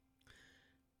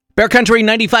Bear Country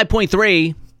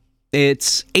 95.3.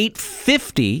 It's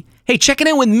 8:50. Hey, checking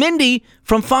in with Mindy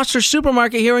from Foster's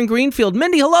Supermarket here in Greenfield.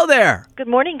 Mindy, hello there. Good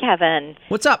morning, Kevin.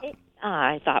 What's up?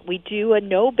 I thought we'd do a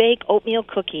no-bake oatmeal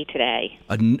cookie today.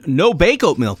 A no-bake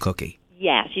oatmeal cookie.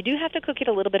 Yes, you do have to cook it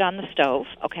a little bit on the stove,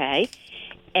 okay?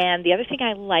 And the other thing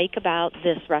I like about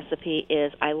this recipe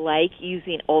is I like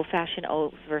using old-fashioned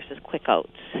oats versus quick oats.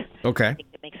 Okay. I think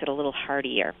it makes it a little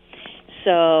heartier.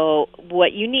 So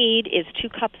what you need is 2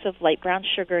 cups of light brown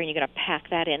sugar, and you're going to pack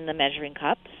that in the measuring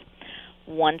cups.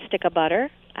 1 stick of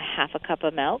butter, a half a cup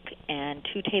of milk, and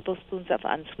 2 tablespoons of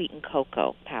unsweetened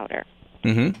cocoa powder.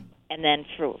 Mm-hmm. And then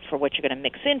for what you're going to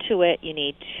mix into it, you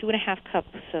need 2.5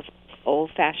 cups of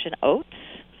old-fashioned oats.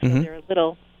 So they're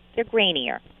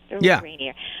grainier. They're a little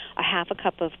grainier. A half a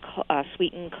cup of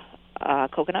sweetened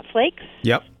coconut flakes.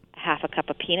 Yep. Half a cup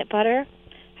of peanut butter.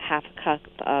 Half a cup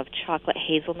of chocolate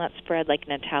hazelnut spread like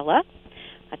Nutella.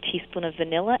 A teaspoon of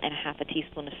vanilla, and half a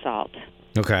teaspoon of salt.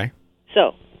 Okay.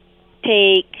 So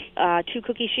take 2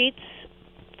 cookie sheets,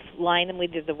 line them with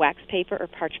either the wax paper or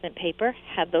parchment paper.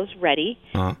 Have those ready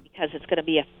because it's going to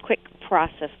be a quick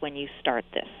process when you start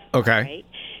this. Okay. Right?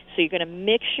 So you're going to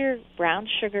mix your brown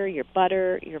sugar, your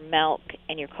butter, your milk,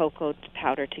 and your cocoa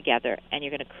powder together, and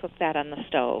you're going to cook that on the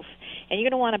stove. And you're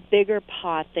going to want a bigger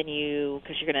pot than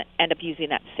because you're going to end up using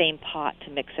that same pot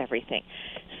to mix everything.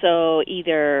 So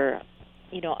either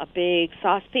a big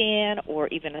saucepan or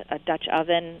even a Dutch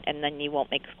oven, and then you won't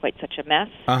make quite such a mess.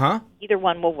 Uh-huh. Either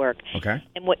one will work. Okay.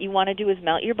 And what you want to do is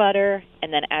melt your butter,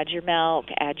 and then add your milk,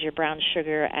 add your brown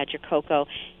sugar, add your cocoa,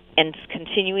 and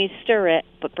continually stir it,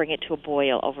 but bring it to a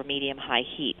boil over medium-high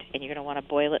heat. And you're going to want to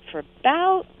boil it for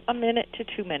about 1 minute to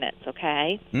 2 minutes,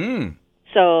 okay?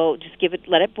 So just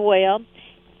let it boil.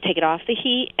 Take it off the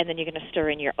heat, and then you're going to stir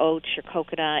in your oats, your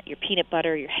coconut, your peanut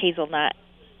butter, your hazelnut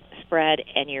spread,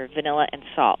 and your vanilla and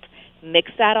salt. Mix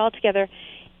that all together,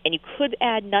 and you could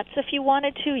add nuts if you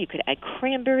wanted to. You could add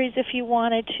cranberries if you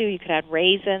wanted to. You could add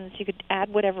raisins. You could add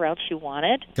whatever else you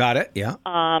wanted. Got it, yeah.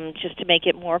 Just to make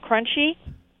it more crunchy.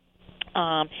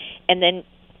 And then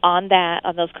on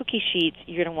those cookie sheets,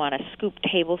 you're going to want to scoop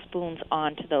tablespoons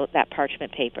onto that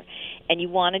parchment paper. And you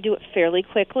want to do it fairly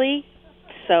quickly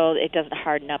so it doesn't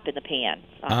harden up in the pan.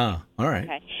 All right.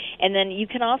 Okay. And then you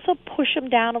can also push them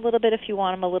down a little bit if you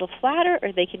want them a little flatter,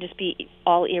 or they can just be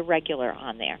all irregular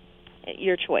on there.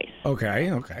 Your choice. Okay.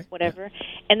 Whatever. Yeah.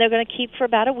 And they're going to keep for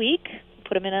about a week.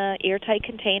 Put them in an airtight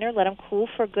container. Let them cool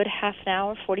for a good half an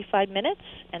hour, 45 minutes,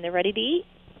 and they're ready to eat.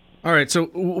 All right. So,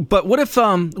 but what if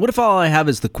all I have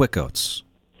is the quick oats?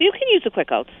 You can use the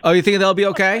quick oats. Oh, you think they'll be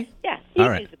okay? Yeah, you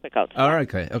can use the quick oats. All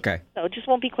right. Okay. So it just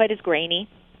won't be quite as grainy,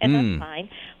 and that's fine.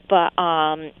 But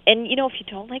and if you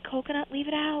don't like coconut, leave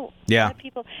it out. Yeah. A lot of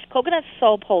people, coconut's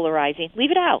so polarizing. Leave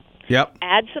it out. Yep.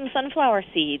 Add some sunflower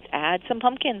seeds. Add some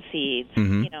pumpkin seeds.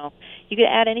 Mm-hmm. You could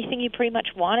add anything you pretty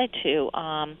much wanted to.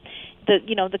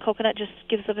 The coconut just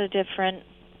gives it a different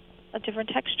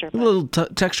texture. A little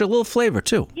texture, a little flavor,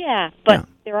 too. Yeah, but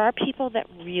there are people that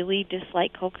really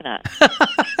dislike coconut.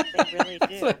 They really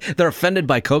do. They're offended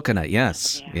by coconut,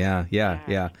 yes. Yeah.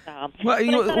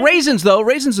 Well, raisins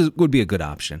would be a good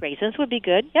option. Raisins would be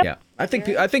good, yep. Yeah, I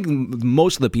think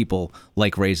most of the people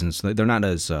like raisins. They're not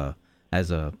as that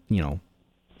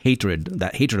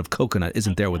hatred of coconut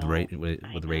isn't there with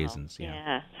raisins.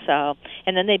 Yeah. So,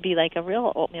 and then they'd be like a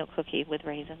real oatmeal cookie with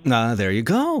raisins. There you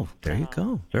go. You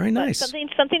go. Very nice. Something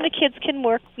the kids can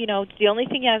work. The only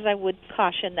thing is I would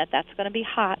caution that's going to be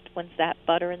hot once that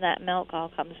butter and that milk all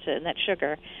comes to, and that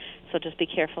sugar. So just be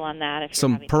careful on that.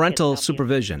 Some parental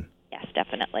supervision. Yes,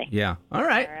 definitely. Yeah. All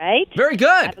right. All right. Very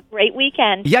good. Have a great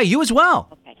weekend. Yeah, you as well.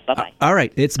 Okay. Bye-bye. All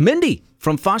right. It's Mindy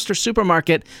from Foster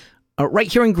Supermarket.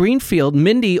 Right here in Greenfield.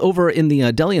 Mindy over in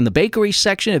the deli and the bakery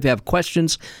section. If you have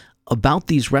questions about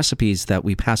these recipes that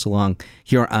we pass along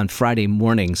here on Friday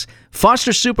mornings.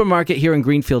 Foster Supermarket here in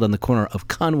Greenfield on the corner of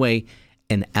Conway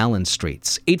and Allen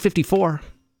Streets. 854.